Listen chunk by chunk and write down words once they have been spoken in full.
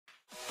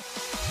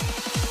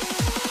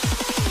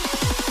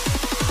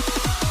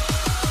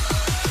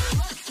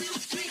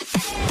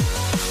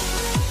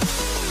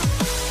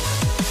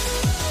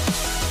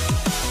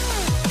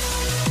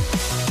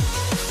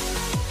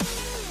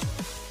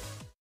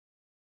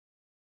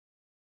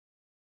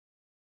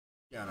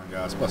Going on,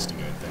 guys? Busting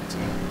good. Thanks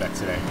again. Back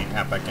today in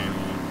OutBack Gaming.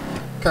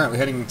 Currently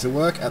heading to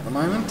work at the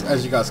moment.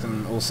 As you guys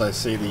can also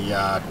see,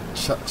 the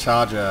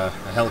Charger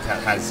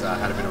Hellcat has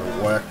had a bit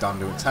of work done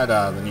to it. It's had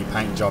the new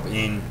paint job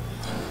in.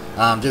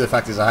 Due to the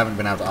fact is I haven't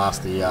been able to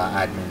ask the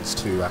admins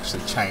to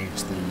actually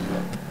change the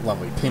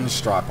lovely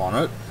pinstripe on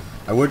it.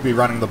 I would be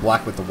running the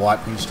black with the white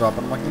pinstripe,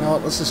 but I'm like, you know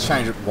what? Let's just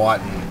change it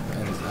white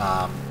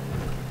and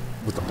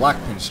with the black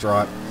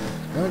pinstripe.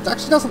 And it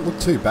actually doesn't look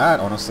too bad,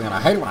 honestly, and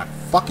I hate it when I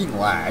fucking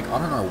lag. I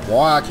don't know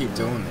why I keep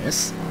doing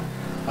this.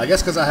 I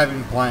guess because I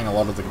haven't been playing a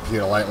lot of the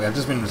computer lately. I've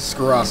just been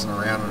screw-assing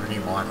around on a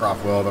new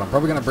Minecraft world that I'm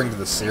probably going to bring to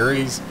the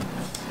series.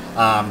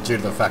 Due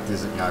to the fact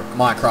is that, you know,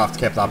 Minecraft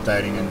kept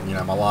updating, and, you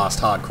know, my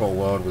last hardcore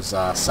world was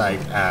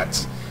saved at...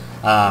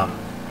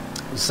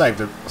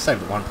 saved at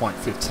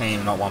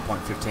 1.15, not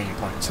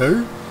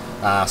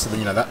 1.15.2. So,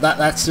 you know,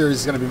 that series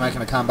is going to be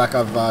making a comeback.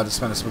 I've just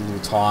spent a little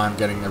time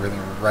getting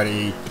everything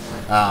ready.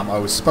 I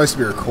was supposed to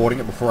be recording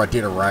it before I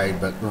did a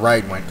raid, but the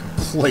raid went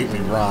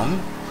completely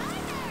wrong.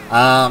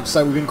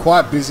 So we've been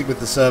quite busy with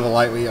the server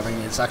lately. I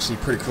mean, it's actually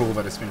pretty cool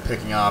that it's been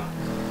picking up.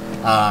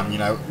 You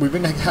know, we've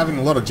been having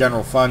a lot of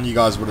general fun. You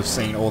guys would have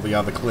seen all the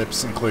other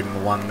clips, including the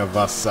one of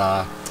us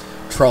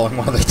trolling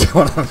one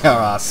of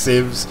our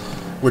civs,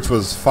 which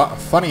was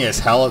funny as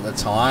hell at the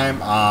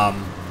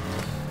time.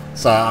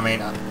 So, I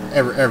mean,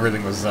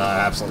 everything was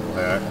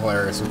absolutely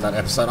hilarious with that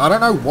episode. I don't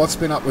know what's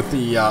been up with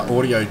the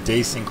audio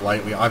desync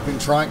lately. I've been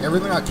trying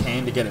everything I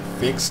can to get it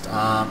fixed.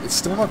 It's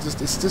still not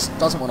just, it just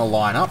doesn't want to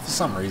line up for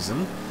some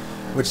reason,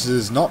 which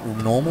is not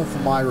normal for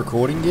my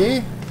recording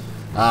gear.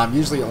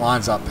 Usually it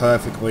lines up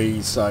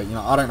perfectly, so, you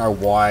know, I don't know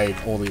why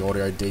all the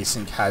audio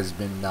desync has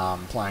been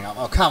playing up.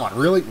 Oh, come on,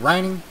 really?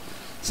 Raining?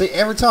 See,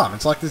 every time,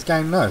 it's like this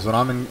game knows when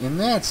I'm in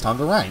there, it's time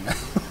to rain.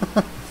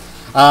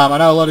 I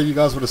know a lot of you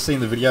guys would have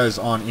seen the videos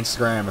on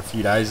Instagram a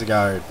few days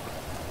ago.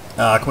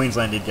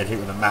 Queensland did get hit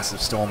with a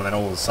massive storm, and then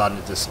all of a sudden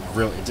it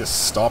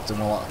just stopped,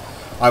 and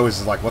I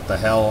was like, what the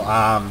hell?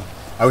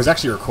 I was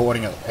actually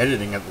recording it,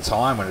 editing at the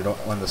time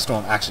when the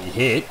storm actually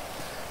hit.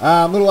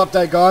 Little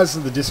update, guys.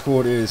 The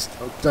Discord is,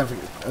 don't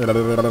forget,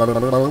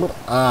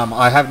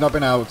 I have not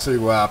been able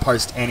to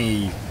post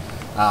any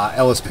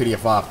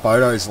LSPDFR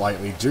photos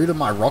lately due to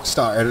my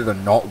Rockstar editor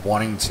not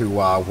wanting to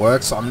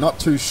work, so I'm not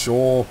too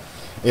sure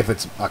if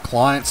it's a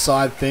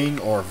client-side thing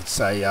or if it's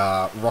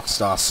a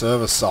Rockstar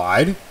server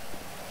side.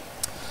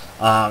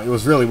 It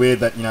was really weird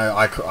that, you know,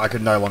 I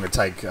could no longer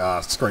take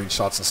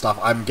screenshots and stuff.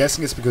 I'm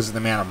guessing it's because of the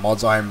amount of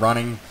mods I am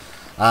running.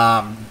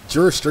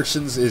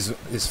 Jurisdictions is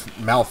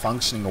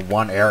malfunctioning in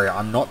one area.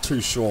 I'm not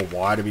too sure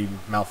why to be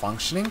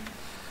malfunctioning.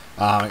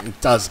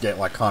 It does get,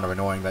 like, kind of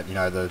annoying that, you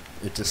know,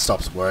 it just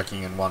stops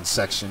working in one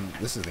section.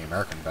 This is the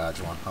American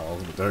badge one. How well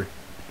will it do?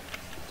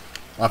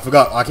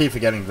 I keep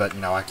forgetting that, you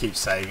know, I keep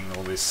saving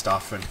all this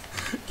stuff and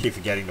keep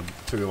forgetting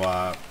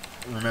to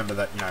remember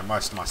that, you know,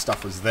 most of my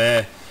stuff was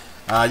there.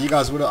 You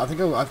guys would have,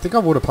 I think I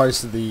would have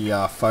posted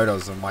the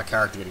photos of my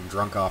character getting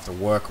drunk after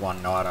work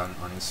one night on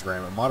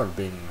Instagram. It might have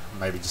been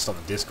maybe just on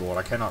the Discord.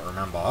 I cannot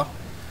remember.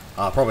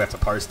 I'll probably have to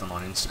post them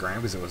on Instagram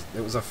because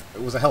it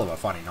was a hell of a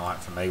funny night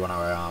for me when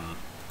I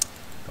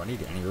do I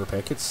need any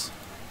repair kits?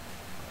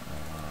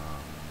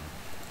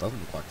 Doesn't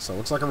look like so. It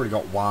looks like I've already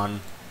got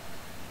one.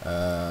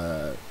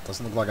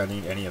 Doesn't look like I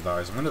need any of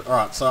those.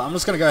 Alright, so I'm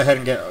just going to go ahead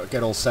and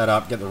get all set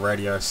up, get the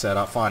radio set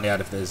up, find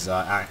out if there's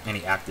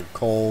any active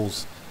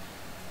calls.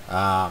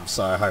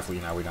 So hopefully,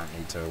 you know, we don't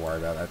need to worry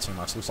about that too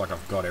much. Looks like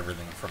I've got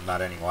everything from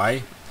that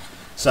anyway.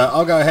 So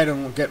I'll go ahead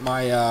and get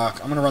my, I'm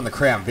going to run the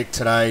Crown Vic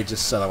today,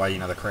 just so that way, you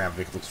know, the Crown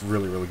Vic looks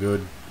really, really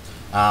good.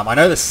 I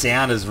know the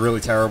sound is really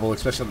terrible,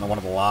 especially in one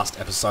of the last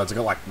episodes. I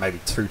got like maybe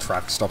 2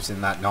 traffic stops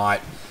in that night,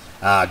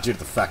 due to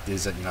the fact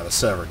is that, you know, the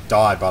server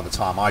died by the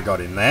time I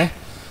got in there.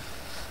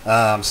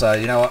 So,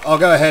 you know what, I'll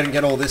go ahead and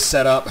get all this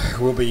set up.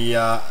 We'll be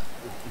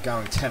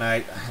going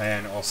 10-8,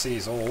 and I'll see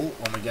you all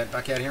when we get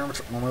back out here,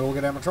 when we all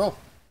get out on patrol.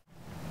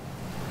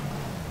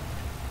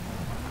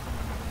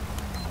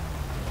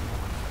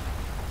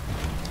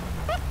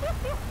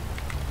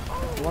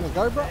 You want to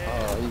go, bro?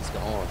 Oh, he's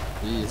gone.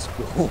 He is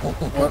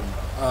gone.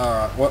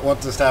 Alright,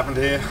 what just happened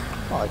here?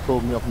 Oh, he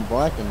called me off my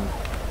bike and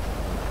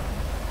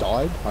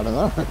died. I don't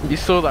know. You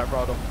saw that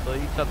right off the,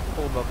 he started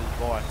falling off his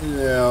bike.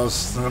 Yeah,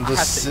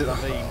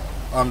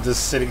 I'm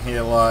just sitting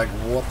here like,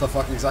 what the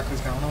fuck exactly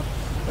is going on?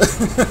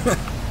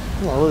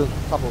 Well, a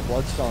couple of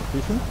blokes going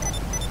fishing.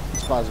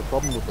 This guy's a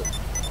problem with it.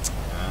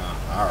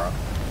 Alright.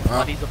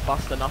 Buddies are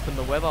busting up in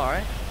the weather,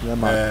 eh? Yeah,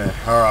 mate. Yeah,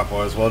 alright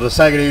boys, well just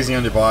take it easy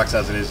on your bikes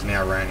as it is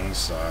now raining,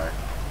 so...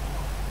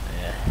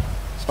 Yeah.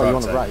 Oh, you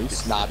want to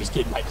race? Nah, just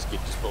kidding, mate. Just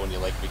pulling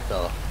your leg, big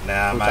fella.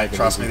 Nah, mate,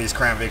 trust me, these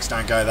Crown Vics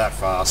don't go that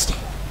fast.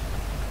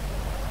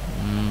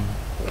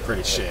 They're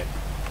pretty shit.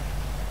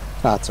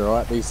 That's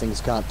alright, these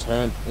things can't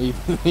turn,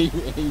 even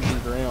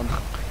ground.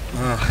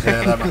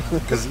 Yeah,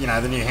 because, you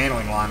know, the new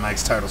handling line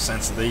makes total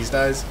sense these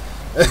days.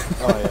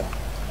 Oh, yeah.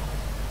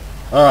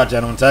 Alright,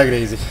 gentlemen, take it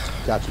easy.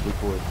 Gotcha, big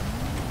boy.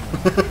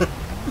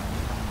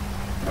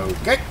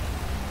 Okay.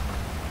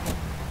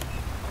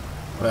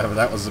 Whatever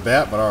that was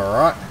about, but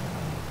alright.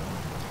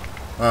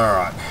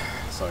 Alright.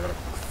 So I got a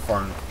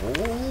phone call.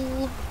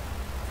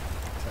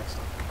 Text.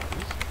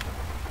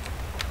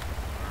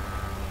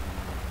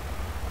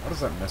 What does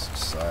that message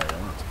say? I want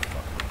it to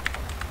fucking.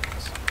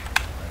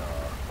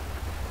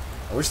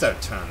 I wish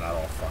they'd turn that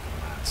off. Fucking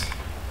that.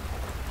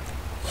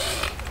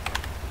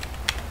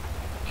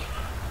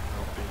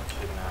 Not being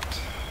kidnapped.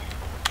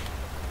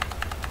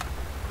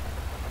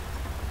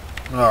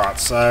 Alright,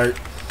 so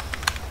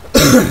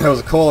there was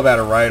a call about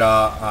a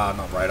radar,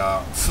 not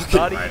radar, fucking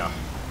Buddy. radar.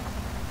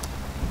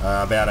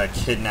 About a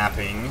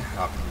kidnapping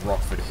up in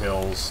Rockford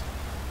Hills.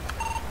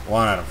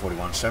 1 out of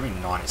 41. Show me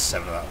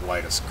 97 of that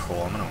latest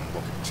call. I'm gonna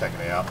look and check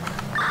it out.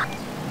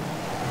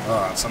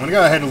 Alright, so I'm gonna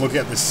go ahead and look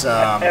at this.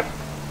 I'm gonna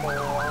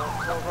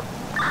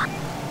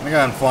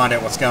go and find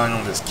out what's going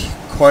on with this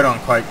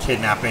quote-unquote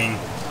kidnapping.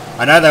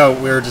 I know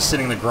that we were just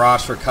sitting in the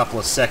grass for a couple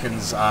of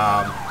seconds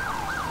about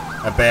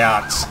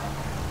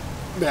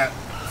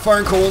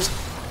phone calls.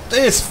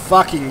 This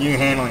fucking new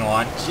handling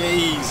line,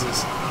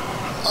 Jesus!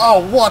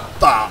 Oh, what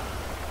the?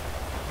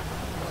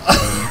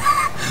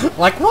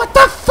 Like, what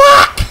the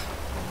fuck?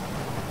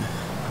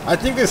 I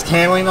think this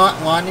handling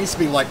line needs to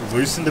be like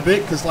loosened a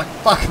bit, because like,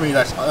 fuck me,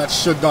 that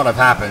should not have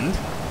happened.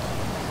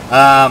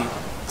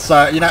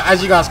 So, you know,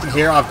 as you guys can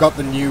hear, I've got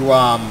the new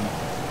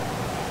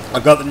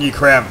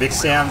Crown Vic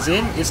sounds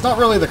in. It's not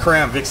really the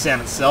Crown Vic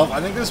sound itself.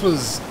 I think this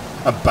was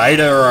a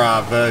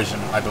beta version,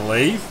 I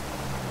believe.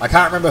 I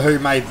can't remember who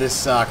made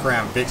this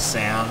Crown Vic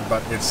sound,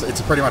 but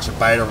it's pretty much a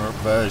beta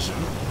version.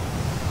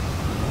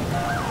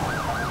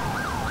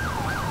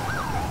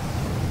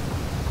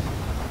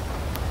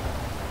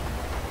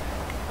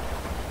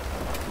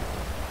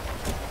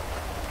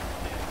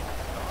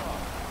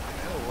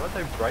 Why'd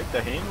they break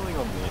the handling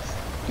on this?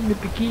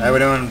 How we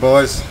doing,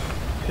 boys?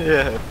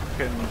 Yeah,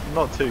 fucking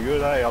not too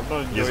good, eh? I'm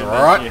not enjoying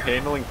alright? new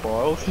handling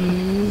files.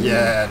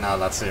 Yeah, no,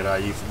 that's it.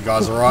 You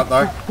guys alright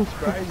though?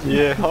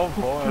 Yeah, I'm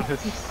fine.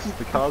 It's just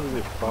the car's a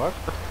bit fucked.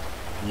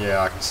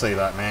 Yeah, I can see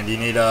that, man. Do you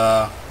need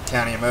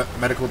county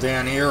medical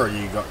down here, or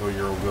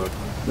you're all good?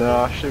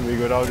 Nah, should be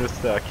good. I'll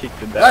just kick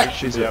the Hey!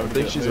 dash. I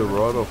think she's a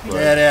write-off, mate.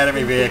 Get out of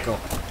my vehicle.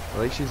 I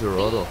think she's a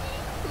write-off.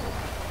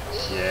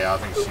 Yeah, I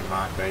think she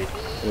might be.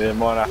 Yeah,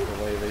 might have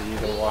to leave it.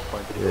 Either wife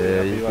won't be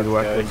Yeah, you can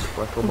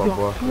whack on my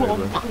bike.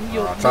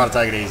 Alright, try to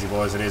take it easy,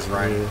 boys. It is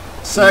raining.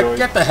 Yeah. Sir,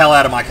 get the hell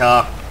out of my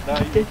car. No,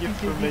 you can give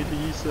from me to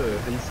you, sir.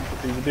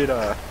 He's a bit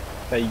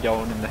they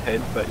going in the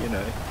head, but you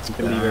know, he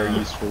can be very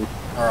useful.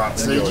 Alright,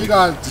 so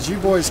did you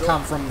boys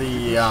come from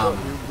the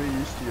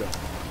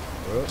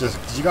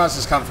did you guys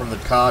just come from the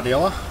car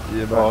dealer?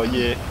 Yeah, mate. Oh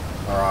yeah.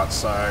 Alright,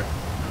 so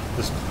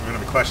I'm going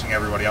to be questioning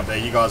everybody up there.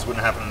 You guys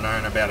wouldn't happen to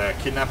know about a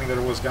kidnapping that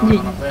was going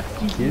on up there?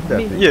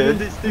 Kidnapping? Yeah,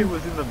 this dude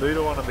was in the boot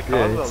of one of the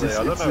cars up there.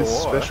 I don't know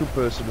this why. special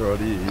person right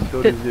here. He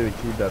thought he was getting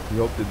kidnapped. He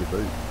hopped in the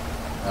boot.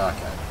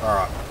 Okay,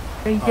 alright.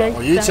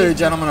 Well, you two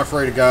gentlemen are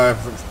free to go,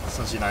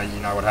 since you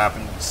know what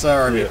happened.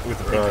 Sir, over with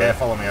the pink hair,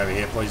 follow me over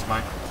here, please,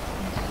 mate.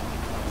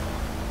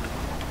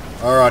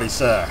 Alrighty,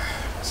 sir.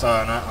 So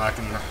I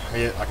can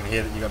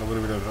hear that you got a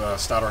little bit of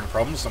stuttering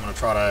problems, so I'm going to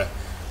try to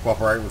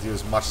cooperate with you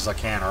as much as I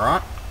can.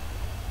 Alright?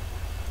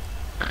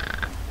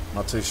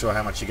 Not too sure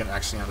how much you can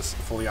actually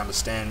fully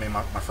understand me,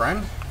 my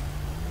friend.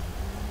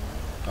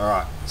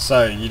 Alright,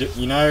 so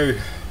you know,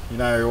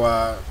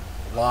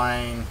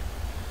 lying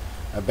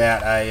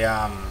about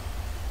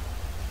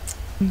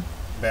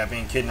about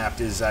being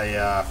kidnapped is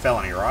a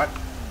felony, right?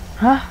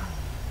 Huh?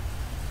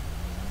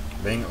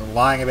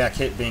 Lying about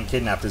being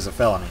kidnapped is a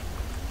felony.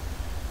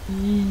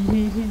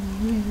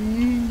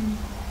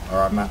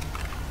 Alright, Matt.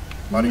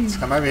 Buddy, just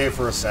come over here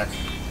for a sec.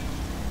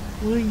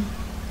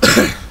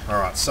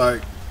 Alright,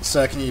 so,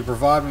 sir, can you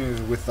provide me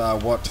with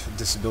what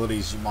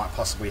disabilities you might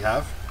possibly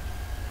have?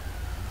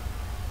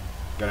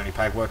 Got any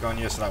paperwork on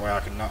you, so that way I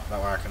can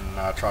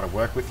try to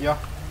work with you?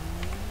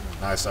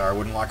 No, sir, I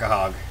wouldn't like a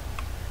hug.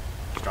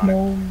 Just trying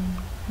to...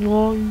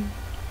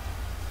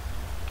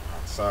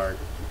 So,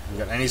 you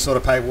got any sort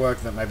of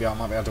paperwork that maybe I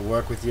might be able to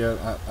work with you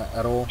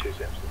at all?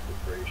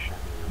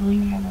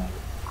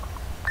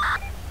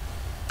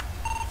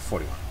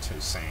 41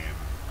 to Sam,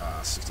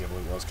 60 I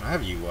believe it was. Can I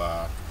have you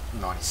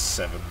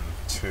 97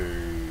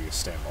 to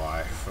stand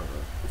by for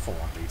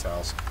full-on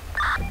details?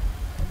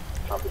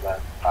 Copy that.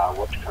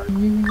 What's code?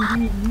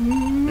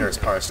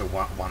 Nearest postal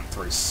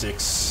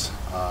 136.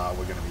 We're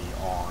going to be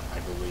on, I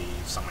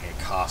believe, somewhere near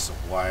Castle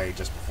Way,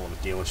 just before the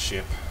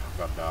dealership.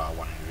 I've got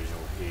one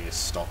individual here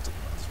stopped at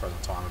this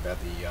present time about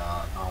the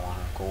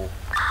 911 call.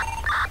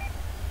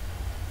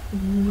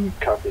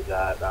 Copy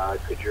that.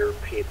 Could you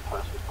repeat the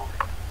postal for me?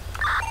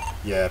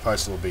 Yeah,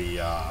 postal will be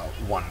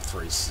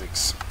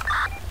 136.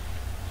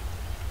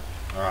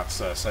 Alright,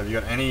 sir. So have you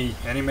got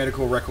any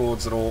medical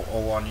records at all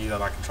on you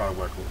that I can try to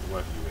work you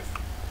with?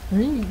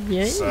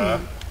 Yeah.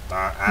 Sir,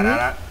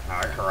 no,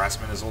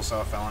 harassment is also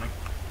a felony.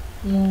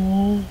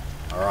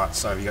 Alright,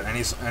 so have you got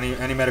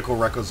any medical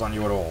records on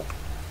you at all?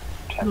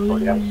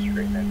 1040 out the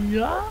street, man.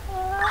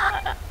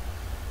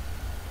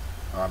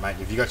 Alright, mate,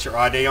 have you got your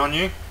ID on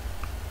you?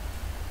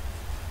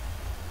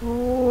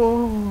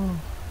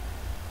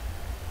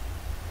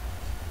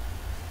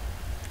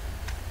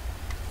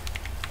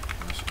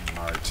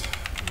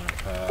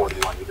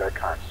 you got a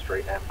current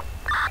street name?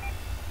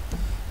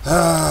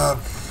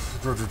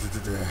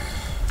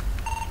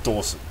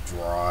 Dorset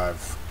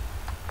Drive.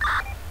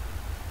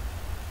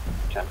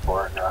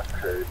 10-4 and route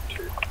code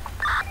 2.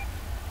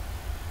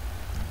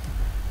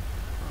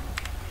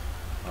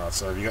 Alright,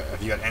 so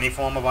have you got any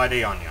form of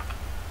ID on you?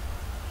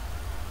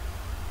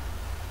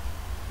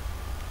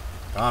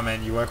 Come on,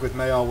 man, you work with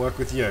me, I'll work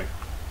with you.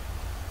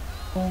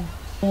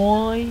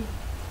 Why?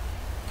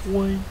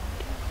 Wait.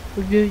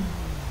 Okay.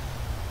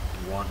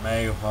 You want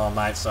me? Oh,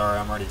 mate, sorry,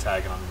 I'm already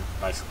taken. I'm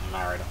basically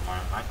married at the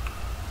moment, mate.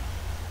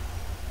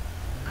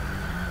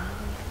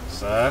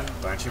 Sir,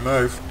 don't you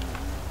move.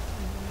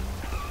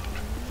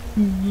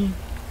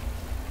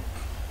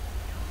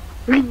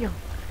 Bring him.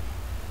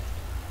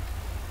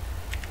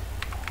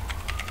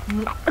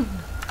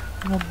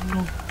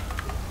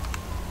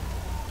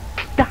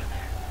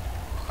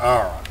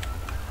 Alright.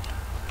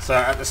 So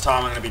at this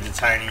time I'm going to be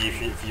detaining you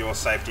for your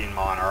safety in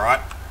mind,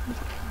 alright?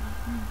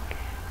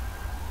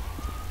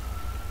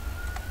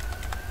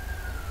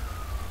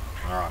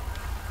 Alright.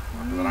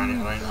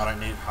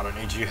 I don't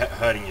need you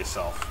hurting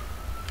yourself.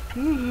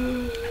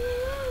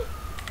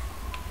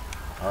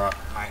 Alright,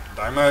 mate,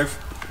 don't move.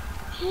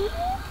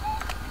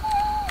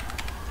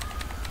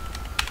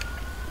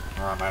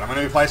 Alright, mate, I'm going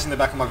to be placing the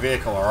back of my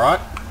vehicle, alright?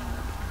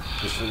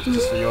 Just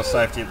for your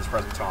safety at this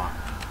present time.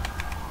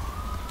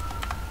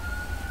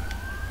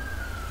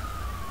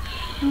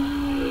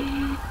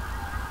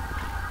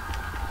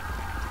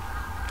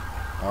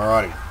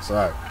 Alrighty, so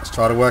let's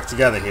try to work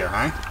together here,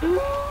 hey?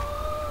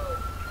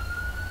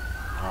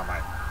 Alright,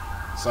 mate.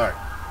 So,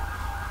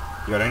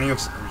 you got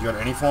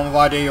any form of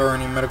ID or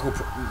any medical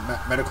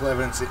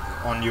evidence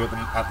on you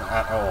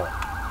at all?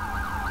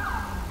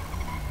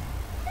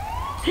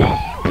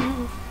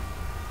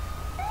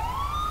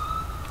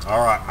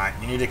 Alright, mate,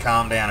 you need to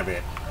calm down a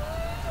bit.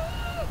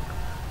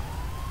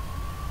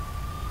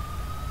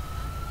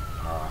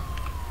 Alright.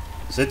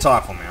 Sit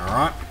tight for me,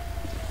 alright?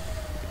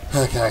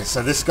 Okay,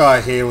 so this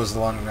guy here was the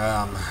one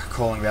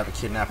calling about the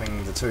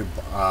kidnapping. The two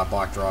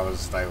bike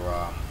drivers, they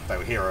were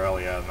here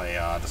earlier, and they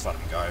just let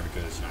them go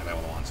because, you know, they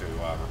were the ones who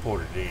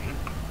reported it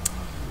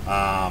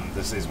in.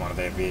 This is one of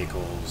their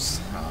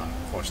vehicles.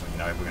 Unfortunately, you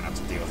know, we're going to have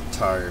to deal with a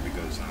tow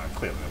because, you know,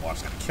 clearly their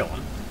wife's going to kill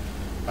them.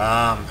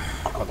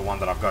 But the one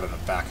that I've got in the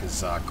back has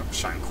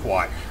shown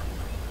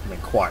been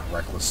quite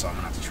reckless, so I'm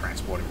going to have to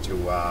transport him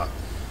to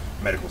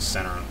medical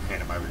centre and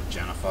hand him over to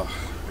Jennifer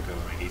because,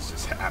 I mean, he's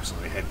just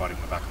absolutely headbutting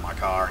the back of my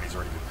car and he's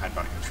already been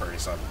headbutting the tree,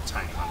 so I'm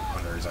detaining him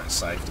under his own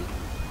safety.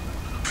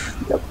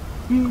 Yep.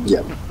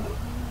 Yep.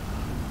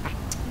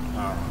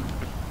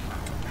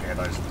 Yeah,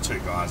 those are the two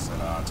guys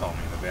that told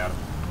me about it.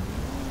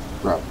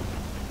 Right.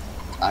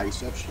 Are you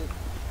searched it?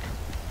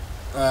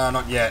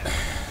 Not yet.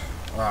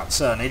 Alright,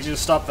 sir, I need you to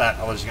stop that,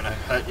 otherwise you're going to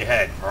hurt your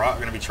head, alright?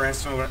 We're going to be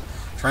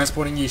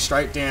transporting you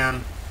straight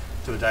down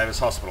to the Davis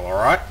Hospital,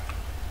 alright?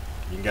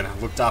 You can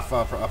get looked up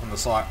in the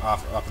site,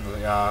 up in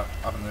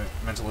the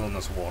mental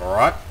illness ward,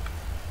 alright?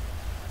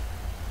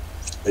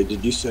 Hey,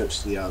 did you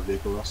search the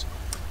vehicle, Russ?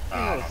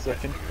 Hang on a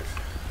second.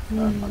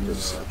 I'm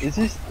just searching. Is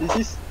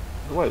this,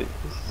 wait,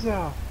 this is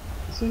our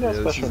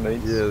special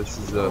needs? Yeah, this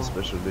is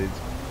special needs.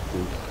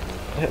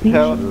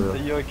 How, are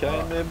you okay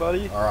in there,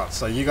 buddy? Alright,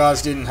 so you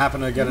guys didn't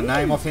happen to get a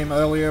name off him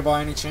earlier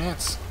by any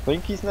chance? I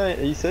think his name,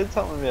 he said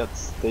something about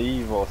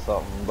Steve or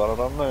something, but I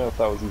don't know if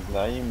that was his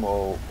name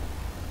or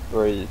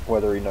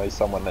whether he knows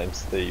someone named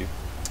Steve.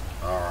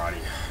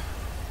 Alrighty.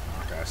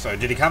 Okay, so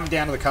did he come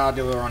down to the car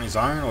dealer on his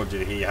own, or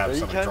did he have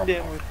something dropped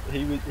off?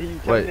 He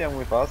came down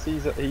with us.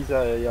 He's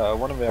a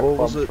one of our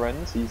club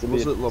friends. He's a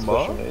bit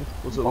special needs.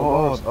 Was it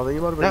Lamar? I think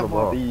it might have been That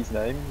Lamar. might be his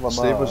name. Lamar,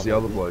 Steve was the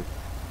other bloke.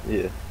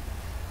 Yeah.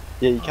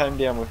 Yeah, he came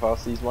down with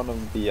us. He's one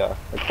of the a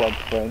club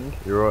friend.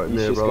 You're right,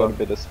 He's yeah, just brother. got a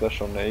bit of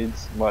special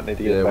needs. Might need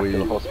to get Yeah, back to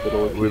the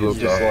hospital. we looked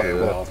just after like him.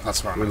 Well,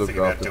 that's what I'm We thinking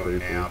looked about after doing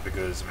people. now,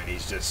 because, I mean,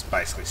 he's just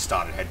basically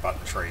started headbutting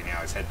the tree now.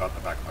 He's headbutting the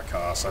back of my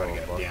car, so I gotta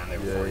get him down there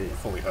before he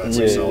fully hurts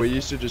Yeah. himself. We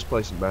used to just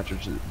place some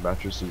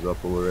mattresses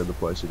up all around the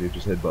place and he'd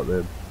just headbutt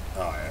them.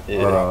 Oh, yeah.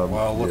 Yeah.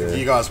 Well, look, yeah. if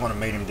you guys want to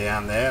meet him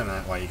down there, and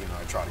that way you can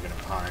try to get him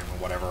home or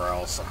whatever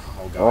else,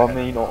 I'll go I ahead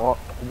mean, and,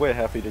 we're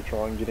happy to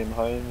try and get him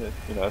home.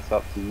 You know, it's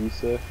up to you,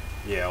 sir.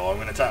 yeah, well, I'm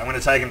gonna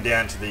take him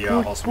down to the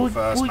hospital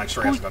first, make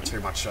sure he hasn't got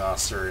too much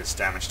serious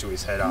damage to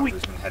his head after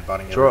he's been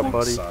headbutting It's alright, everything,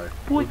 buddy. so...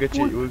 We'll get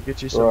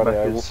you some Righto,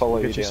 Maccas. we'll follow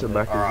We'll you get you down some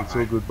there. Maccas. Alright, It's all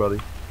mate. good, buddy.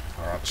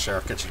 Alright, the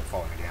sheriff, get you to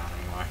follow me down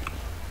anyway.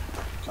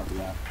 Copy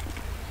that.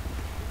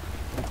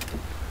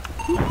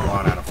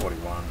 1 out of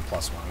 41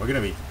 plus 1. We're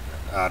going to be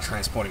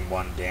transporting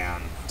one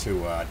down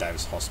to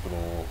Davis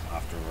Hospital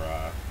after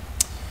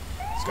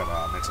he's got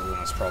a mental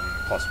illness problem,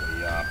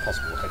 possibly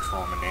possible head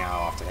trauma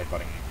now after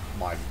headbutting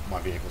my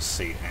vehicle's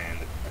seat and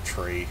a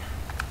tree.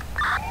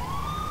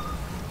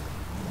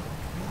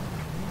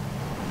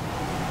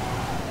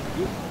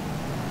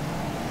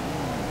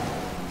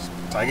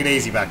 Take it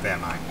easy back there,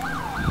 mate.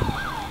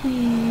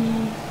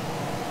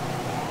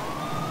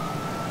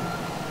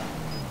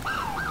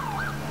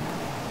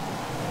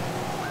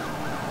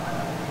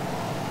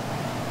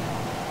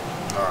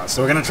 Alright,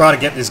 so we're going to try to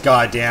get this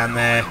guy down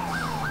there.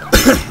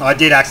 I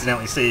did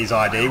accidentally see his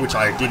ID, which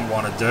I didn't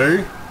want to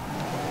do.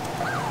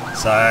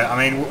 So, I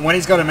mean, when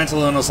he's got a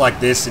mental illness like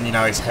this and, you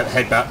know, he's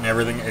headbutt and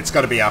everything, it's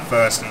got to be our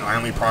first and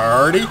only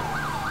priority.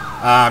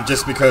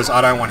 Just because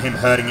I don't want him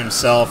hurting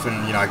himself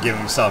and, you know, giving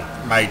himself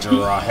major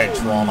head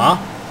trauma.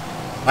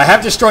 I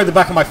have destroyed the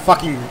back of my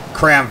fucking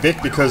Crown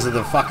Vic because of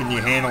the fucking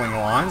new handling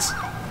lines.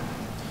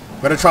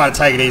 I'm going to try to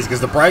take it easy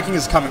because the braking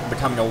is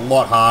becoming a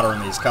lot harder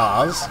in these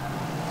cars.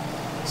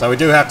 So we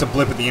do have to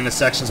blip at the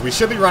intersections. We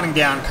should be running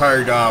down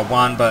code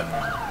 1, but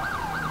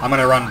I'm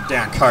going to run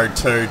down code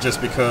 2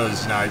 just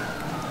because, you know,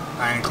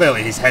 and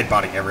clearly he's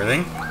headbutting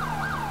everything.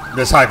 I'm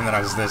just hoping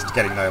that there's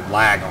getting no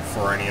lag on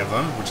for any of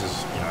them, which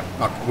is, you know,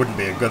 wouldn't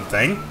be a good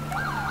thing.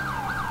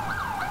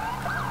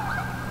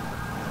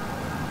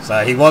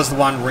 So he was the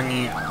one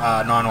ringing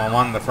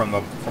 911 from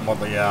what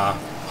the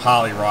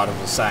Harley rider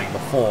was saying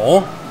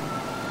before.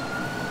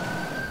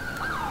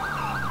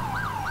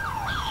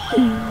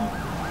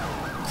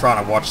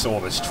 Trying to watch all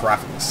this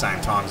traffic at the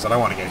same time because I don't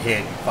want to get hit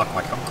and fuck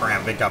my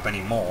Crown Vic up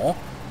anymore.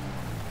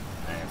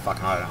 And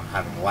fucking I'm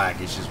having lag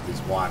issues with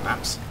these wire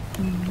maps.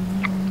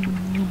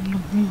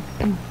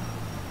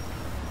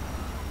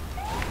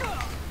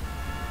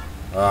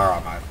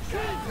 Alright, mate.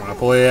 I'm gonna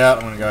pull you out.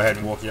 I'm gonna go ahead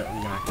and walk you. You're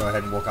gonna go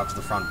ahead and walk up to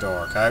the front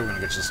door, okay? We're gonna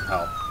get you some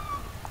help.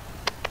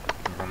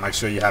 I'm gonna make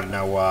sure you have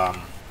no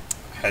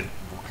head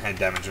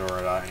damage or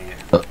any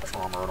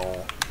trauma at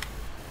all.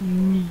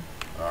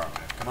 Alright,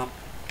 mate. Come on.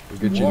 We'll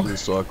get you into the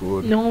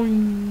cycle. No, No,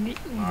 you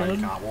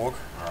can't walk.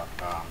 Alright,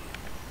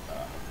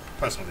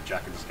 person with the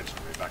jacket just gets you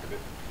to move back a bit.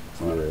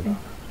 So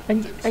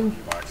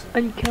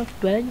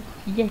uncuffed bed,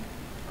 yeah.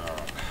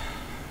 Alright.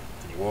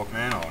 Can you walk,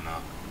 man, or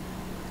not?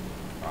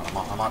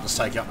 Right, I might just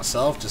take you up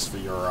myself, just for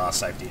your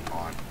safety in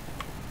mind.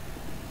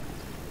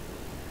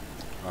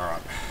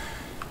 Alright.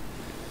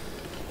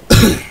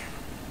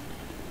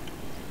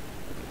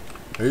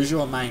 Who's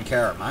your main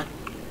carer, mate?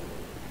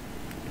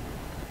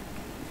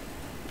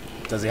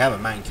 Does he have a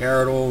main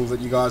carer at all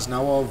that you guys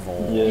know of?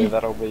 Or? Yeah,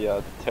 that'll be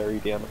Terry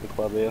down at the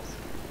clubhouse.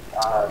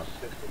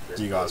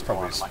 Do you guys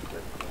probably...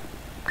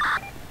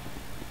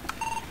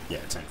 Yeah,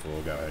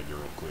 10-4, go ahead, you're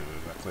all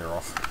clear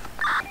off.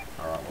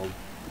 Alright, well,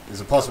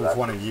 is it possible for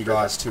one of you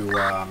guys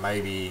to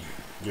maybe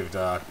give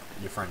your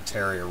friend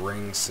Terry a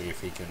ring, see if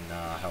he can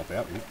help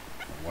out?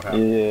 What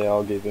happened? Yeah,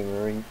 I'll give him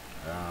a ring.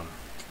 Oh,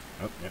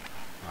 yep.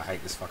 I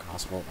hate this fucking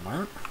hospital at the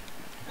moment.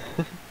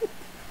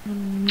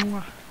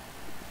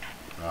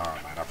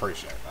 Alright, mate, I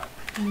appreciate that.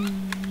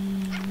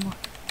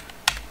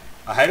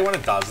 I hate it when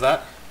it does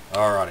that.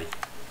 Alrighty.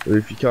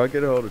 If you can't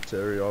get a hold of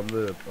Terry, I'm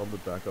the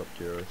backup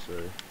carer, so...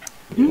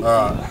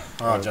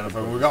 Alright,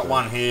 Jennifer. We've got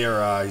one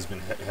here.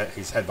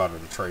 He's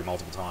headbutted a tree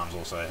multiple times.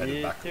 Also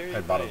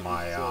headbutted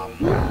my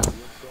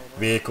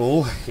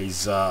vehicle.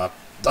 He's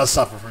does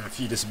suffer from a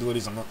few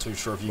disabilities. I'm not too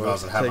sure if you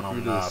guys would have it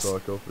on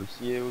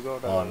Yeah, we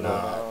got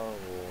or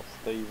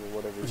Steve or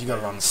whatever. if you got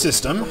it on the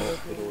system.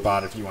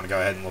 But if you want to go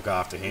ahead and look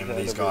after him,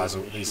 these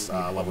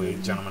lovely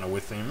gentlemen are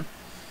with him.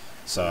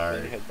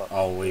 So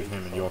I'll leave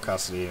him in your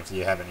custody. If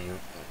you have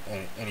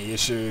any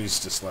issues,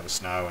 just let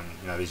us know, and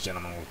you know these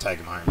gentlemen will take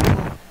him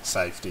home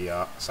safely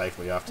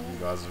after you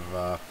guys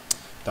have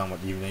done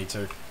what you need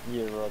to.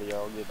 Yeah, righty,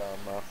 I'll get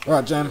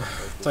Alright, Jen,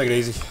 take it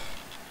easy.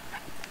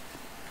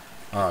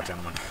 Alright,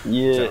 gentlemen.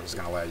 Yeah. I'm just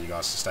going to allow you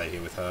guys to stay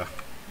here with her.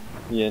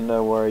 Yeah,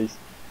 no worries.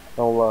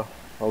 I'll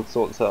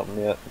sort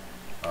something out.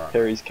 Alright.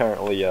 Terry's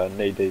currently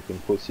knee deep in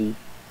pussy,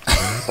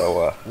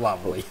 so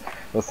Lovely.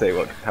 we'll see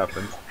what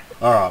happens.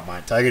 Alright,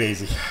 mate, take it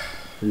easy.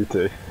 You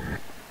too.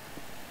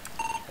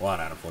 1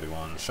 out of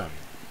 41. Show me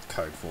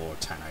code 4,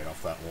 10-8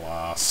 off that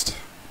last.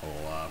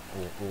 All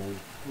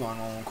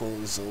 911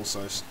 call is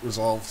also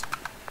resolved.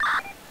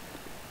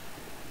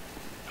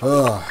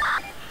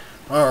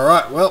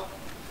 Alright, well.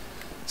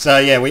 So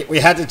yeah, we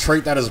had to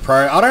treat that as a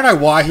priority. I don't know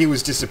why he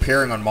was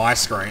disappearing on my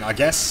screen. I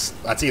guess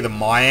that's either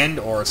my end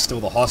or it's still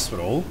the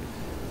hospital.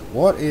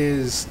 What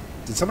is...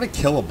 Did somebody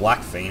kill a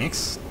Black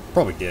Phoenix?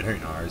 Probably did, who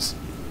knows.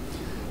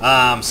 So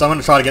I'm going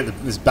to try to get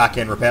this back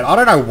end repaired. I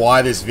don't know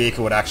why this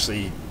vehicle would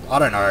actually... I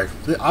don't know.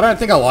 I don't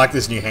think I like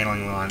this new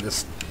handling line.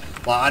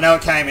 I know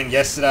it came in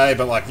yesterday,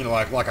 but like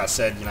I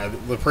said,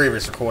 the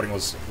previous recording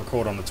was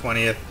recorded on the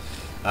 20th.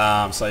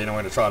 So we're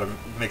going to try to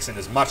mix in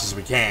as much as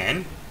we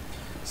can.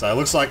 So it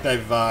looks like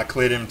they've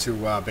cleared him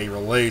to be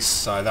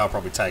released. So they'll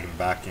probably take him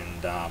back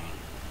and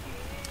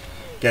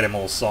get him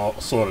all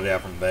sorted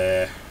out from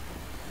there.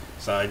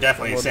 So it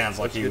definitely sounds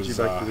like he was. Get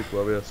you back to the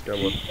clubhouse.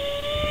 Come on.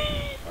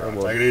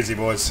 Take it easy,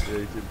 boys. Yeah,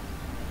 you can.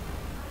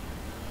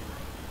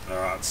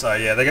 Alright, so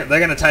yeah, they're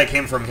going to take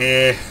him from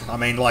here. I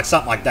mean, like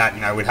something like that,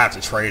 we'd have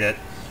to treat it.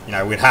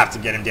 We'd have to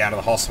get him down to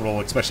the hospital,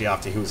 especially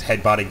after he was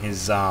headbutting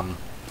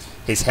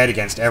his head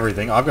against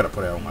everything. I've got to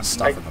put out all my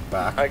stuff in the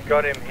back. I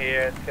got him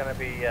here. It's going to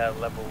be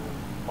level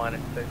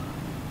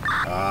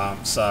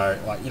 -2. So,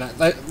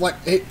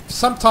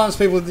 sometimes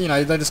people,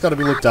 they just got to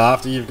be looked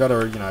after. You've got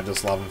to,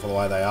 just love them for the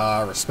way they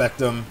are, respect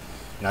them,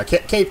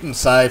 keep them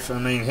safe. I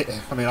mean,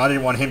 I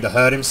didn't want him to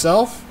hurt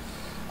himself.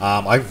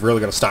 I've really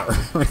got to start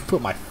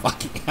put my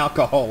fucking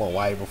alcohol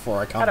away before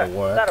I come to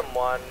work. Adam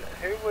 1,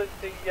 who was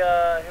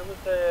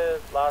the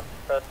last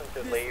person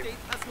to leave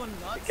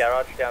the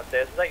garage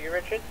downstairs? Was that you,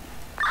 Richard?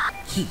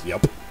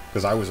 Yep,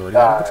 because I was already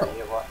on patrol.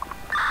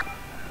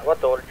 What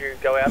door did you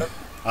go out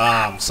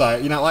of? So,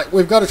 you know, like,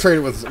 we've got to treat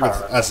it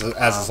as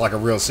it's like a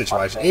real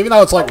situation. Even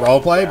though it's like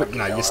roleplay, but, you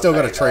know, you still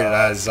got to treat it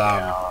as,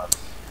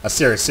 a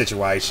serious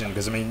situation,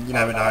 because, I mean, you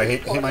never know,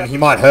 he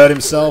might hurt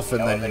himself, and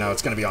then, you know,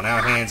 it's going to be on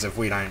our hands if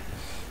we don't,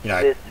 you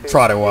know,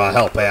 try to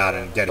help out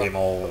and get him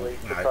all,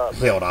 you know,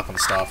 healed up and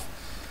stuff.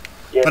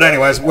 But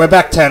anyways, we're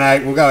back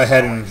 10-8. We'll go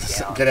ahead and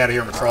get out of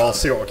here on patrol,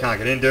 see what we can't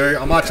get into.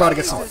 I might try to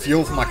get some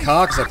fuel for my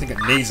car, because I think it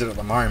needs it at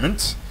the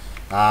moment.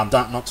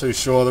 Not too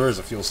sure. There is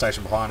a fuel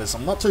station behind us.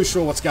 I'm not too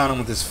sure what's going on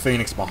with this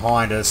Phoenix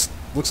behind us.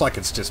 Looks like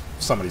it's just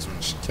somebody's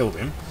killed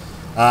him.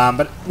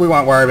 But we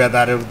won't worry about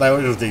that. It'll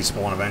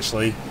despawn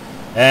eventually.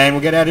 And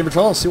we'll get out in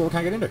patrol and see what we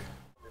can get into.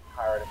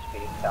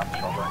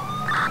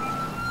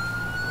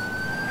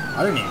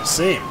 I didn't even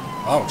see him.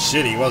 Oh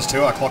shit, he was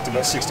too. I clocked him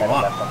at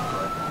 61.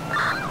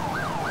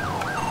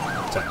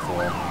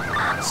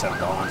 10-4, 7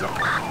 behind him.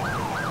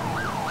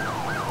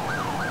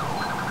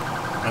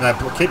 And that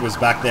kid was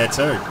back there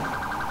too.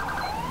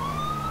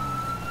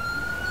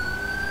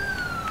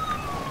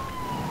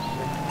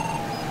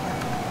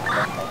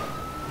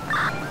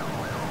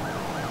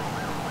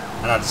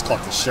 And I just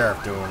clocked the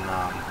sheriff doing,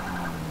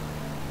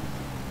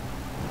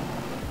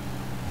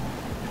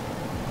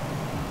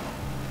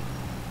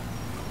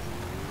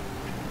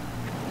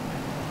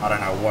 I don't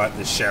know what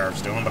the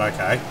sheriff's doing, but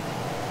okay.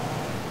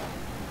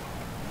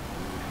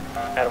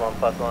 Adam 1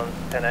 +1,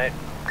 10-8.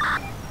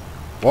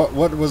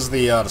 What was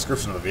the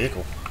description of the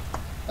vehicle?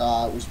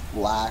 It was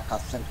black, I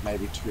think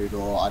maybe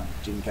two-door. I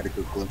didn't get a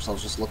good glimpse. I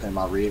was just looking in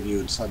my rear view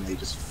and suddenly it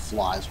just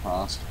flies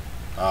past.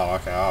 Oh,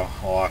 okay. Oh,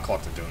 well, I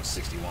clocked it doing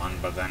 61,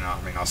 but then, I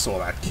mean, I saw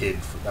that kid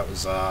that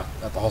was at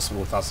the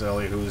hospital with us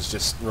earlier who was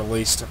just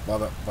released by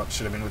what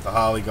should have been with the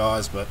Harley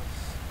guys, but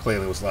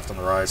clearly was left on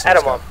the road. So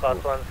Adam 1 +1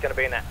 is going to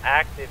be an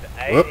active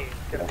 80. Whoop.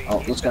 It's going to be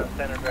Eastern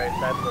San Andreas.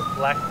 That's a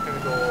black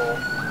two-door,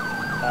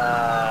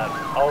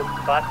 old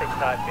classic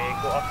type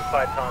vehicle,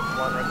 occupied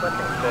 ×1,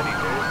 requesting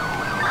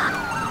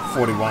 32.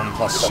 41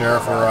 plus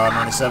sheriff or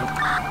 97.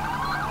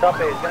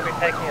 Copy, he's going to be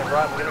taking it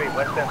right. We're going to be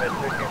westbound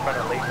Vespucci in front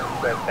of Legion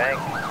Square Bank.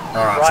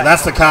 Alright, so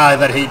that's the car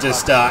that he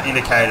just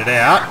indicated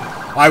out.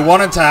 I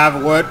wanted to have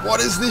a word.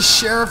 What is this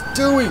sheriff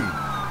doing?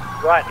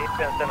 Right,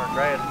 eastbound San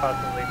Andreas,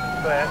 passing Legion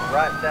Square.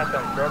 Right,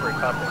 southbound Strawberry,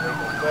 passing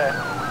Legion Square.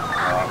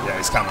 Alright, yeah,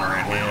 he's coming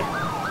around here.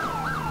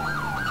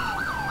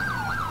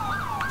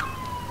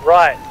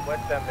 Right,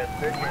 westbound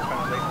Vespucci in front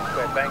of Legion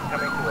Square Bank,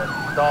 coming to a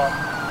stop.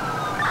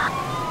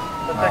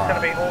 So that's going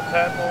to be all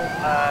purple,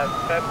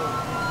 purple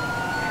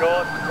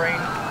shorts,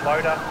 green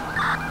loader.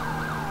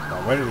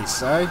 Oh, what did he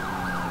say?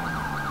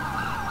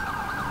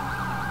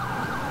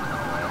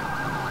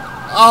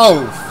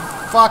 Oh,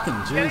 fucking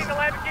Get jeez. in the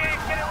Lamborghini,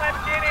 get in the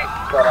Lamborghini!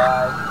 Got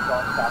eyes,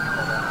 don't touch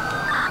me.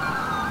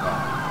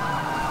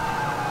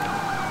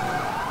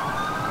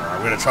 Alright,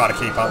 we're gonna try to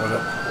keep up with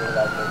it.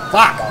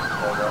 Fuck!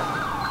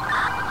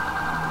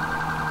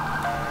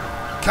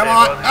 Come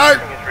on! Oh!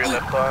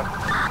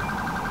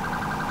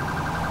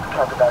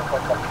 Cover that,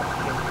 put that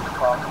continuous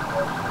crossing.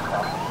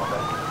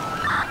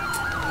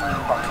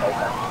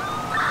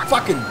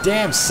 Fucking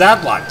damn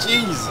satellite,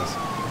 Jesus!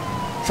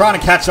 Trying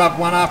to catch up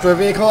one after a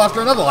vehicle after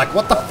another, like,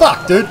 what the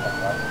fuck, dude?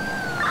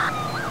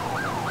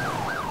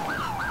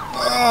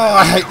 Oh,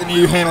 I hate the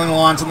new handling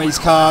lines on these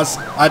cars.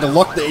 I had to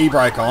lock the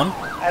e-brake on.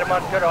 Adam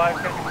 1, good eye,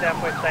 going to be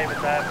southwest Davis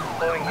Ave,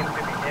 pulling into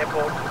the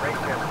airport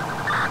region.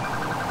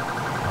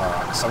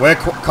 Alright, so we're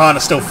kind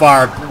of still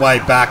far way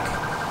back.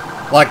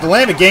 Like, the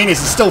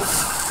Lamborghinis are still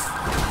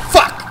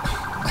fuck!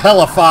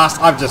 Hella fast.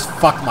 I've just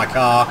fucked my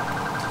car.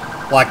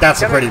 Like,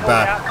 that's a pretty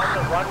bad. Out on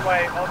the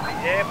runway of the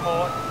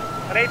airport.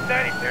 I need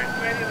 32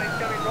 immediately. It's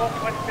going to be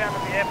northwestbound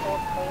of the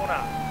airport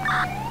corner.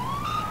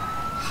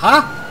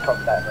 Huh?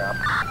 Copy that round.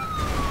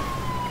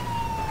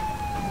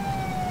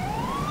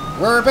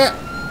 Where about?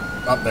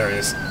 Oh, there he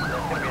is. It's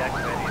going to be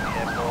activating the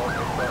airport.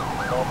 We've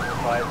got north of the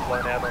tires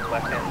blown out on the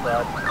left-hand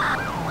side.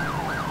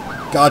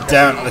 God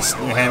damn it, this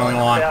new handling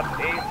line.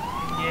 Southeast,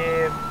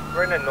 yeah,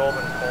 we're in the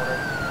northern corner.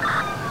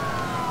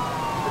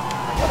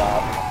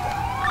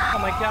 Oh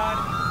my god.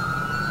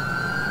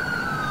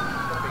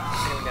 It's going to be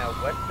continuing now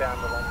westbound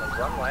along the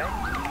runway.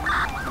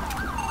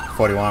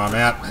 41, I'm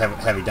out.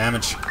 Heavy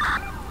damage.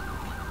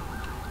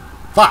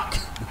 Fuck!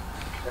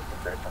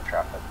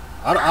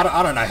 I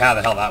don't know how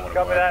the hell that would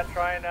have Copy worked. that,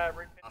 try and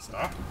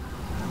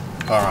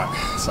Alright,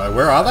 so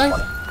where are they?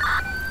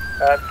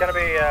 it's going to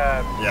be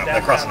Yeah,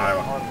 they're crossing over.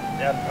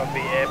 Out of the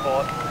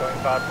airport, going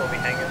past all the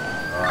hangars.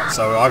 Alright,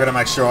 so I gotta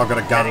make sure I've got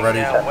a gun ready.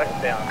 Now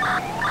westbound.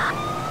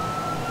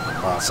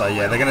 Alright, so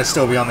yeah, they're gonna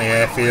still be on the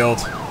airfield.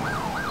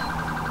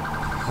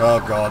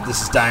 Oh god,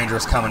 this is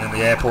dangerous coming in the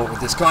airport with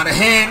this kind of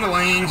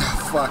handling.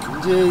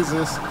 Fucking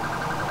Jesus.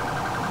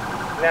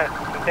 Now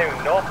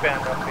continuing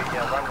northbound off the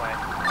runway.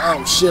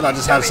 Oh shit, I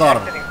just had sight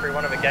of him. Sitting through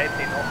one of the gates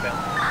here northbound.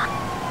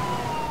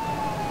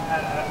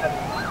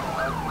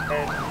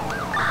 And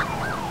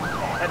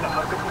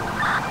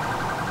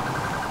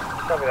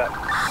Copy that.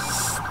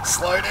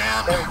 Slow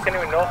down. Then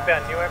continuing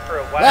northbound, New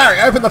Emperor Way.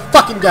 Larry, open the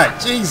fucking gate.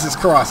 Jesus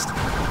Christ.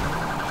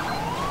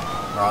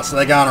 Alright, so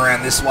they're going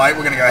around this way.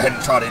 We're going to go ahead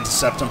and try to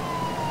intercept them.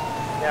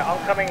 Yeah,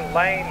 oncoming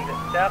lane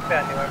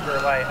southbound, New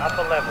Emperor Way,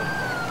 upper level.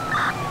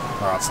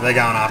 Alright, so they're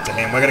going after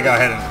him. We're going to go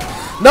ahead and...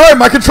 No,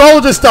 my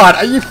controller just died.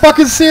 Are you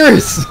fucking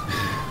serious?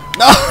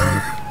 No.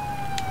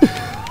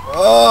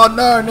 Oh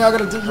no, now I'm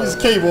going to use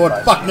the keyboard.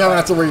 Fuck, now I'm going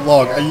to have to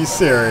relog. Are you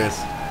serious?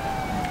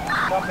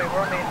 Copy,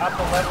 we're on the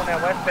upper level now,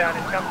 westbound.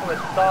 It's come to a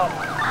stop.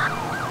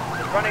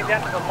 It's running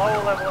down to the lower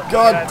level of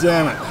God the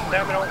damn it.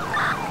 terminal.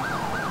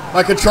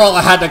 My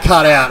controller had to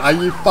cut out. Are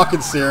you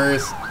fucking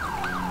serious?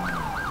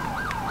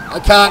 I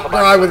can't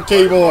drive with a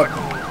keyboard. And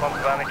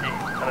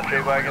a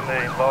G-Wagon,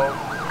 they're involved.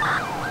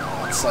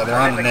 So they're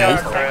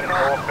underneath.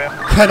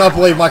 Cannot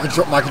believe my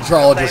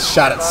controller just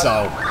shut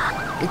itself.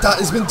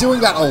 It's been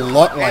doing that a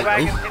lot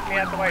lately. G-Wagon's hit me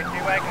out the way.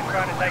 G-Wagon's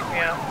trying to take me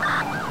out.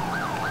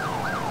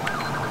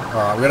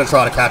 Alright, we're gonna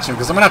try to catch him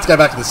because I'm gonna have to go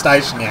back to the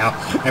station now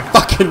and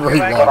fucking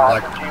reload.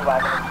 Like,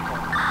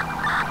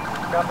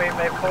 Copy,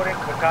 they've pulled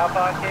into the car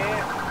park here.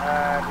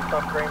 Just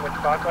off Greenwich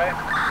Parkway.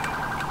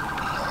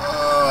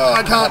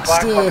 I can't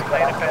steer.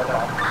 Alright,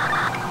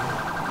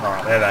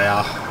 Alright, there they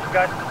are. you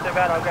guys just step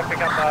out, I'll go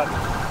pick up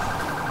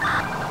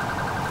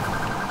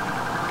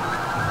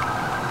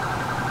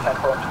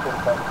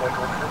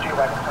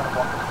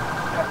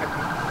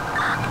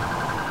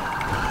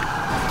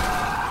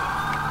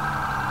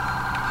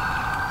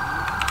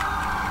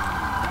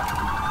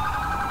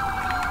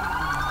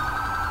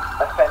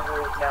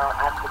Offender is now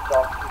at the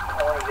dock. He's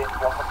cornered in,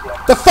 block up the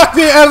The fuck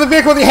me out of the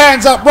vehicle with your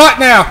hands up right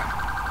now!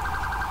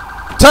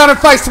 Turn and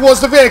face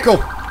towards the vehicle!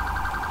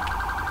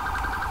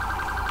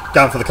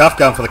 Going for the cuff,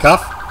 going for the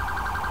cuff.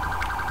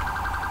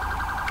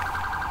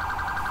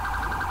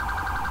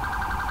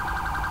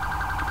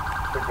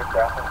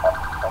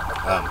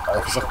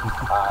 Officer.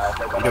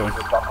 What are you doing?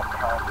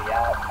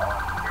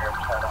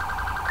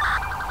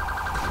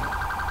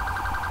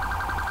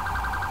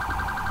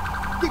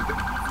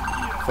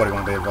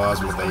 41 be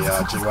advised with the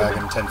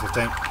G-Wagon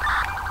 1015.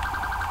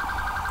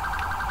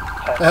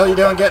 The hell are you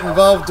doing getting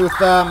involved with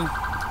the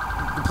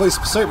police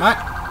pursuit, mate?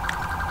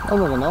 I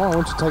don't know, I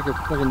went to take a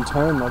fucking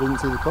turn, I didn't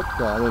see the cop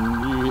guy,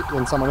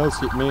 then someone else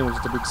hit me and it was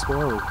just a big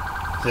spiral.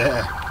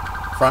 Yeah.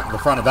 The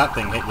front of that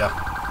thing hit you.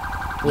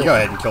 You go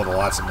ahead and kill the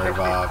lights and move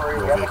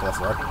your vehicle off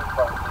the road.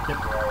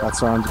 That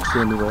sounds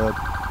extremely weird.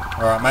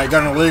 Alright, mate,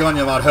 going illegal on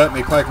you might hurt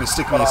me, poke me,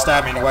 stick me, or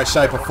stab me in any way,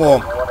 shape, or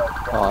form.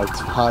 Oh, it's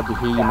hard to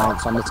hear you, mate,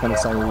 so I'm just going to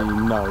say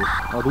no.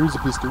 Oh, there is a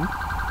pistol.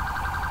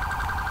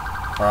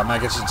 Alright, mate,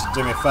 get you to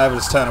do me a favour,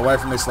 just turn away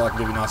from me so I can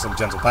give you a nice little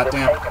gentle pat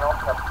down.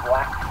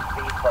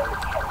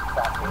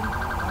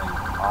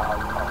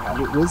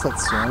 Where's that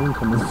sound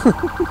coming from?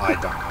 I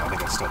don't know, I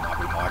think it still might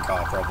be my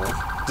car, probably.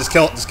 Just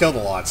kill the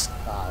lights.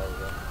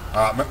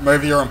 Alright,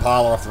 move your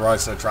Impala off the road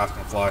so traffic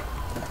can flow.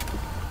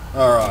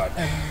 Alright.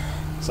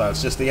 So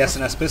it's just the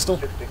S&S pistol?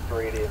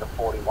 53 to the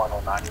 41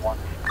 or 91.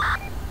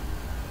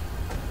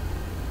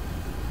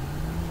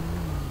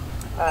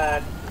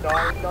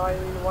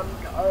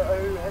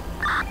 99100.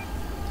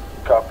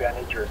 Copy, I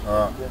need your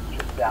assistance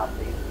just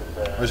southeast of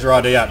the... Where's your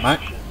ID at, mate?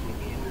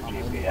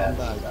 You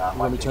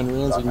want me to turn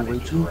around so you can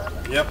reach you?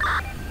 Yep.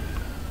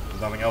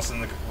 There's nothing else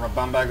in the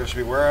bum bag that should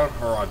be aware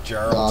of? Alright,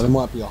 Gerald. There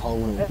might be a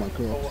hole in it with my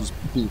car. Just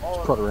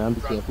prod around,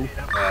 be careful.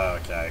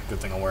 Okay, good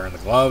thing I'm wearing the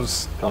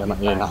gloves. I don't know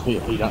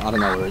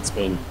where it's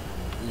been.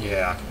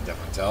 Yeah, I can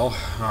definitely tell.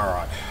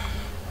 Alright.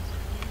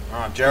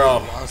 Alright,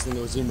 Gerald. The last thing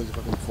that was in was a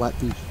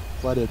fucking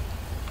flathead.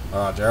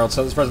 Alright, Gerald,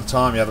 so at this present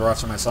time, you have the right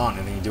to remain silent.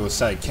 Anything you do or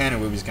say can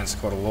and will be against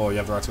the court of law. You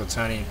have the right to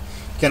attorney.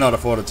 You cannot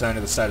afford an attorney.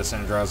 The state of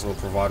San Andreas will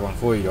provide one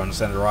for you. You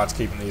understand the rights,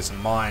 keeping these in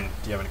mind.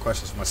 Do you have any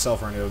questions for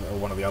myself or any other, or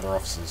one of the other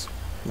officers?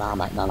 Nah,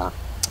 mate, nah.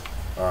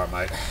 Alright,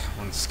 mate.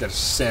 I'm just going to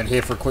stand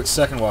here for a quick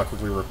second while I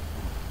quickly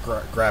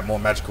grab more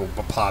magical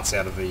parts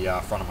out of the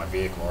front of my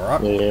vehicle,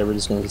 alright? Yeah, we're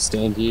just going to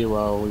stand here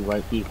while we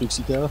wait for you to fix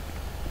your car.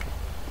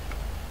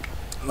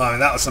 I mean,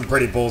 that was some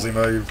pretty ballsy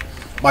move.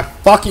 My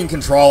fucking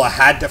controller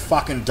had to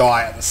fucking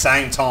die at the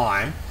same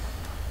time.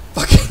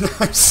 Fucking,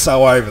 I'm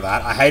so over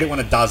that. I hate it when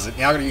it does it.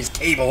 Now I'm going to use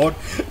keyboard,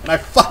 and I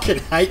fucking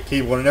hate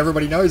keyboard, and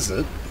everybody knows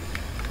it.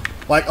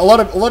 Like, a lot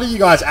of you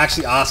guys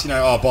actually ask,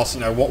 oh, boss,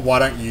 why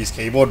don't you use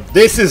keyboard?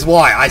 This is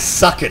why. I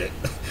suck at it.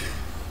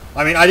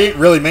 I mean, I didn't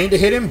really mean to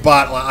hit him,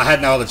 but like, I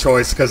had no other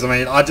choice, because, I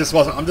mean, I'm just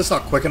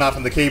not quick enough,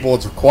 and the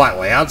keyboards were quite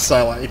loud,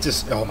 so, like, it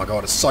just, oh my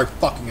god, it's so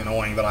fucking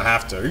annoying that I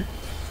have to.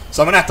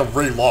 So I'm going to have to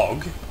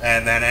relog,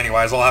 and then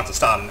anyways, I'll have to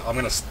start, I'm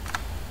going to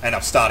end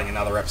up starting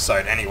another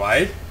episode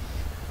anyway.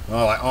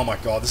 Oh my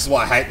god, this is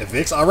why I hate the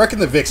VIX. I reckon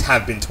the VIX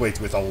have been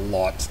tweaked with a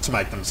lot to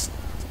make them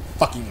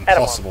fucking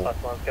impossible.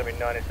 Adam 1+1's going to be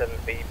 97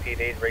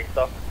 BPD's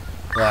restock.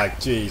 Like,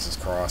 Jesus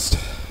Christ.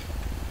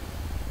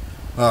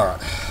 Alright.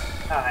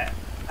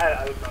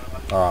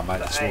 Alright,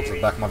 mate, just walk to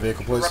the back of my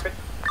vehicle, please.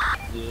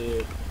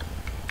 Yeah.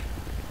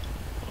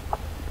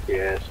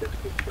 Yeah,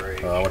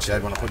 63. What's your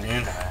head when I put you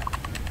in?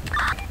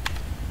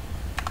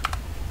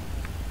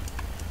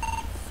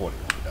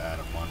 41 to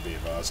Adam 1. be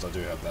advised, I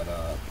do have that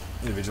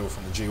individual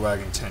from the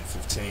G-Wagon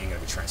 1015 going to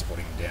be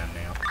transporting him down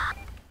now.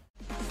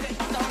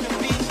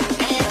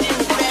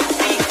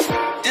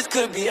 This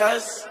could be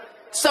us.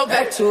 So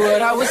back to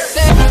what I was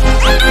saying.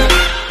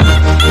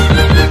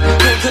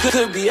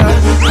 Could be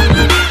us.